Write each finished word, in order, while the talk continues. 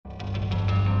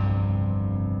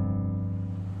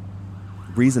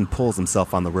Rezin pulls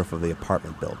himself on the roof of the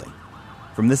apartment building.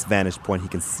 From this vantage point, he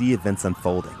can see events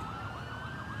unfolding.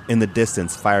 In the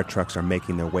distance, fire trucks are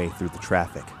making their way through the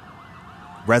traffic.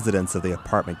 Residents of the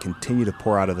apartment continue to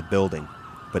pour out of the building,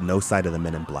 but no sight of the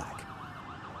men in black.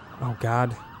 Oh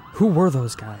God, who were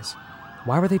those guys?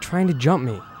 Why were they trying to jump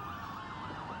me?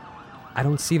 I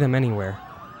don't see them anywhere.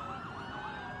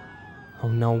 Oh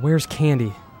no, where's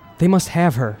Candy? They must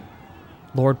have her.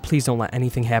 Lord, please don't let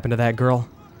anything happen to that girl.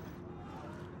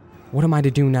 What am I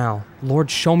to do now? Lord,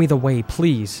 show me the way,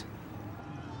 please.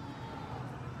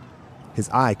 His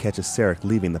eye catches Sarek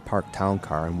leaving the parked town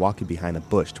car and walking behind a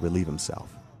bush to relieve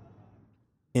himself.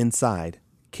 Inside,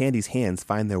 Candy's hands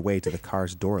find their way to the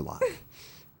car's door lock.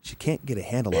 She can't get a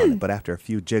handle on it, but after a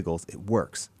few jiggles, it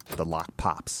works. The lock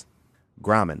pops.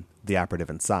 Grauman, the operative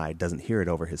inside, doesn't hear it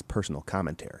over his personal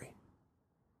commentary.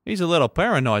 He's a little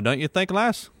paranoid, don't you think,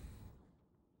 lass?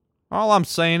 All I'm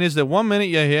saying is that 1 minute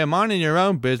you're here minding your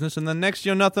own business and the next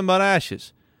you're nothing but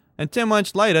ashes. And 10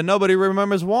 months later, nobody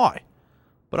remembers why.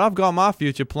 But I've got my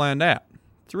future planned out.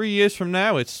 3 years from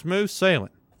now, it's smooth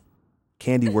sailing.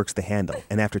 Candy works the handle,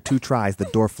 and after 2 tries, the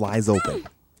door flies open.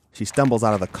 She stumbles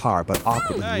out of the car, but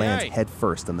awkwardly lands head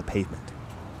first on the pavement.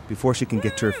 Before she can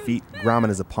get to her feet, Grauman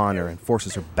is upon her and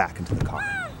forces her back into the car.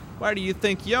 Where do you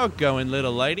think you're going,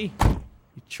 little lady?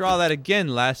 You try that again,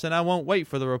 lass, and I won't wait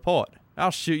for the report.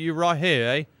 I'll shoot you right here,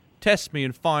 eh? Test me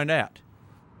and find out.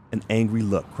 An angry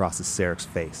look crosses Sarek's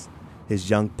face. His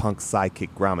young punk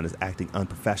sidekick Grauman is acting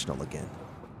unprofessional again.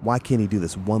 Why can't he do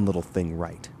this one little thing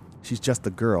right? She's just a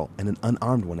girl, and an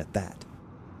unarmed one at that.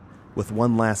 With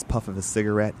one last puff of his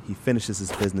cigarette, he finishes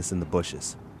his business in the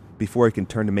bushes. Before he can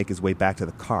turn to make his way back to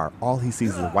the car, all he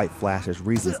sees is a white flash as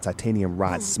Rezin's titanium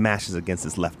rod smashes against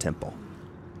his left temple.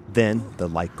 Then, the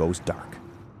light goes dark.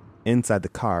 Inside the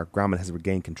car, Grauman has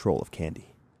regained control of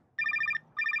Candy.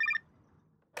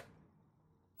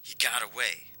 He got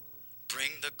away. Bring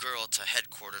the girl to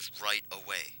headquarters right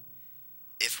away.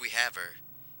 If we have her,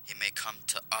 he may come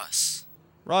to us.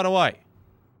 Right away.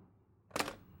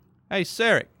 Hey,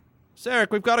 Sarek.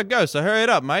 Sarek, we've got to go, so hurry it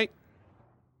up, mate.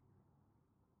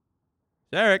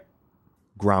 Sarek.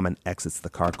 Grauman exits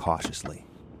the car cautiously.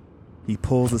 He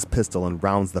pulls his pistol and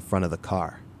rounds the front of the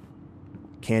car.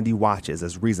 Candy watches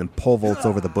as Rezin pole vaults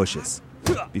over the bushes.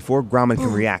 Before Grauman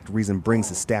can react, Rezin brings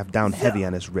his staff down heavy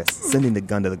on his wrist, sending the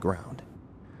gun to the ground.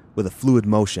 With a fluid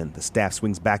motion, the staff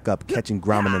swings back up, catching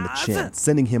Grauman in the chin,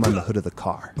 sending him on the hood of the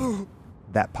car.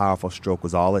 That powerful stroke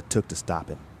was all it took to stop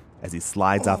him, as he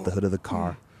slides off the hood of the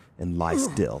car and lies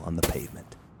still on the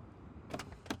pavement.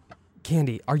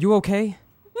 Candy, are you okay?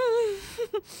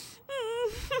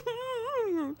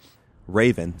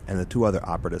 Raven and the 2 other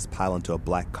operatives pile into a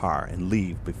black car and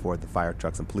leave before the fire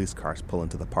trucks and police cars pull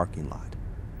into the parking lot.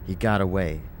 He got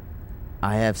away.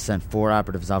 I have sent 4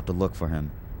 operatives out to look for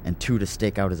him, and 2 to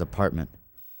stake out his apartment.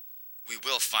 We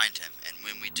will find him, and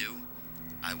when we do,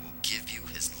 I will give you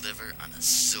his liver on a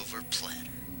silver platter.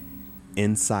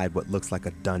 Inside what looks like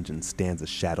a dungeon stands a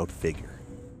shadowed figure.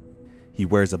 He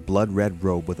wears a blood-red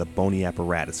robe with a bony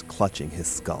apparatus clutching his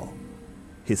skull.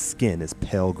 His skin is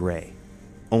pale gray.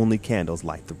 Only candles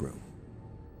light the room.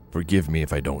 Forgive me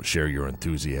if I don't share your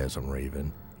enthusiasm,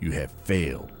 Raven. You have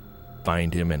failed.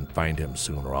 Find him and find him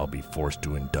soon, or I'll be forced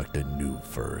to induct a new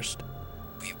first.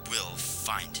 We will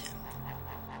find him.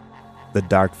 The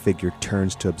dark figure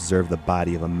turns to observe the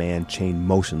body of a man chained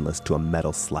motionless to a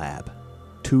metal slab.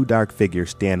 2 dark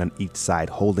figures stand on each side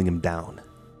holding him down.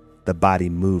 The body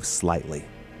moves slightly,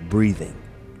 breathing,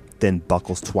 then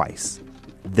buckles twice,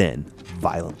 then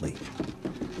violently.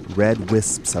 Red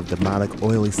wisps of demonic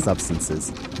oily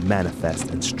substances manifest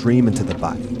and stream into the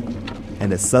body.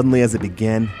 And as suddenly as it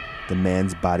began, the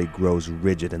man's body grows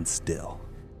rigid and still.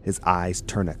 His eyes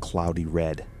turn a cloudy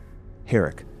red.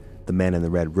 Herrick, the man in the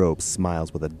red robe,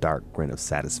 smiles with a dark grin of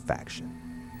satisfaction.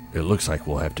 It looks like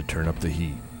we'll have to turn up the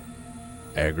heat.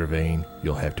 Agravain,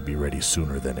 you'll have to be ready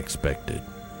sooner than expected.